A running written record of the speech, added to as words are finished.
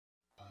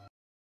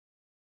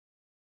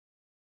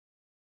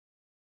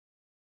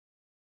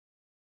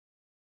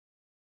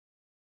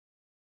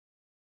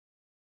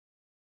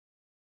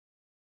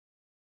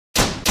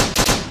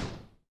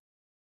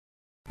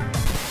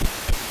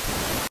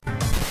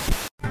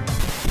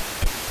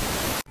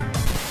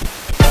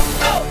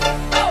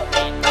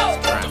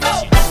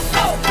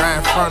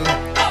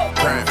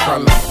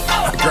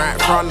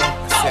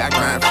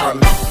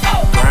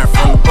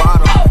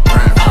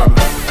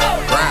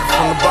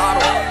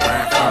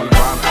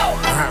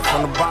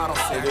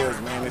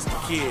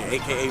Mr. Kid,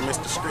 aka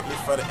Mr. Strictly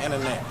for the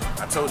Internet.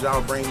 I told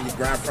y'all bring you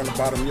Grind from the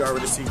Bottom. You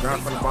already see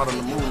Grind from the Bottom,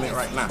 the movement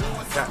right now.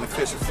 Got an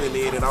official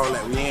affiliated, all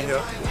that. We in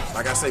here.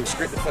 Like I say,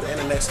 Strictly for the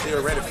Internet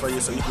still ready for you,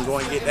 so you can go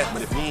and get that.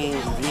 But if you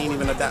ain't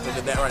even adapted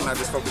to that right now,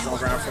 just focus on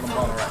Grind from the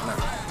Bottom right now.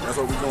 That's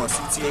what we doing.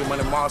 CTA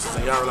Money Monsters,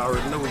 and y'all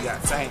already know we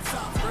got Tank.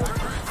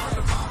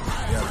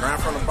 Yeah,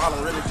 Grind from the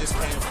Bottom really just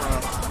came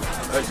from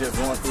us just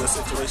going through a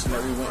situation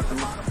that we went through,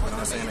 you know what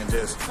I'm saying, and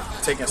just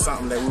taking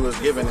something that we was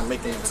given and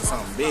making it to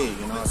something big,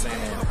 you know what I'm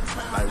saying, and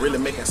like really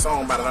making a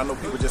song about it. I know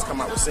people just come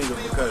out with singles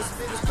because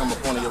it's come a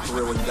point in your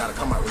career where you gotta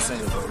come out with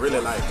singles, but really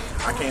like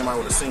I came out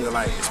with a single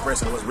like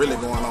expressing what's really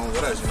going on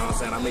with us, you know what I'm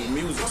saying. I make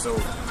music, so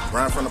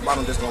Grind from the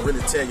Bottom just gonna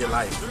really tell you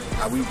like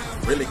how we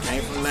really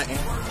came from nothing,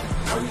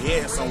 how we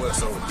heading somewhere.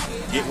 So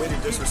get with it,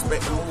 just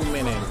respect the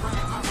movement, and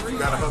you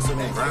gotta hustle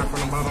and grind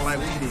from the bottom like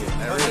we did.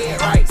 That really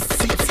right.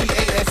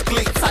 CTA, that's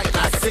click tight.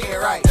 I say it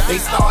right. They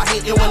start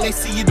hating when they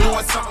see you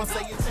doing something.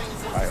 Say you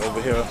change. Like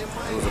over here,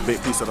 it was a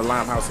big piece of the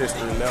Limehouse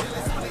history left.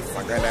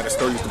 My granddaddy's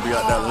store used to be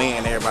up there,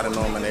 Lynn. Everybody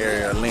know him in the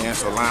area of Lynn.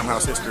 So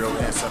Limehouse history over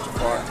there in Central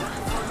Park.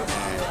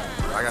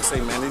 And like I say,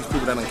 man, these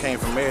people that done came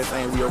from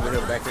everything, we over here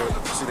back here,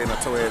 see they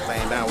done tore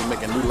everything down. We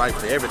making new life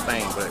for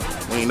everything, but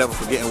we ain't never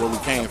forgetting where we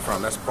came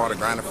from. That's part of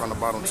Grinding from the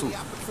Bottom too.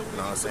 You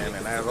know what I'm saying?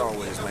 And as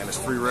always, man, it's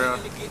free real.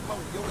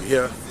 We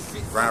here,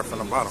 Grind from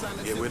the Bottom.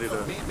 Get with it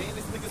or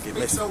get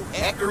messy. So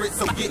accurate,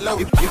 so get low.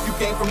 If you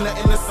came from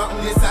nothing to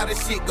something, this how the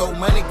shit go.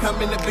 Money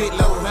coming a bit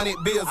low,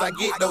 100 bills, I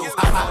get those.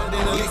 I hotter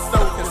than a least, so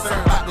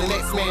concerned about the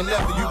next man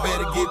level. You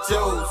better get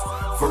yours.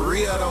 For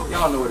real though.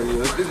 Y'all know what it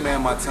is. This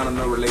man Montana,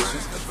 no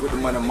relations. With the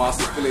Money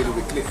Monster affiliated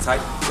with Click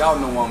Tight. Y'all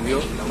know I'm here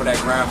for that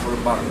Grind from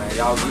the Bottom, man.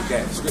 Y'all get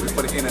that. Strictly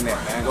for the Internet,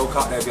 man. Go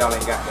cop that if y'all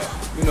ain't got that.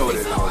 You know what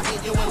it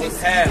is. It's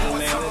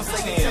happening, man.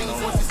 It's 10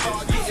 on it.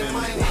 You feel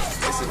me?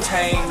 It's a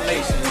tame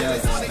nation, you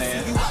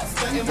understand?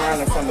 You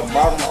grinding from the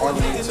bottom all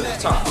the way to the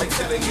top. Make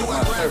sure they get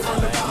my turf,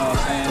 man. You know what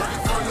I'm saying?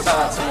 Shout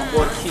out to my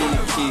boy Kid,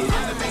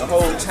 the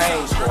whole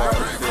Tame squad,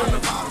 you feel me?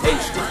 Hey,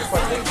 Strictly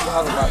for the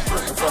Internet,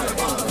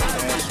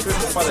 man.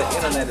 Strictly for the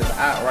Internet is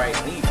outright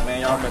deep,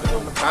 man. Y'all better go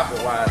cop it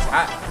while it's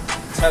hot.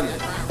 Tell you,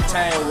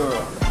 Tame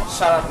World.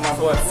 Shout out to my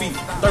boy Feet,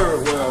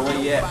 Third World, where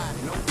you at?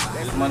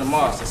 Money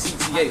Monster,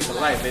 CTA for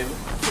life, baby.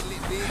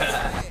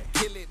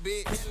 Kill it,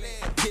 bitch.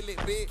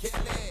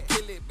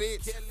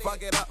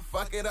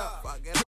 Fuck it up.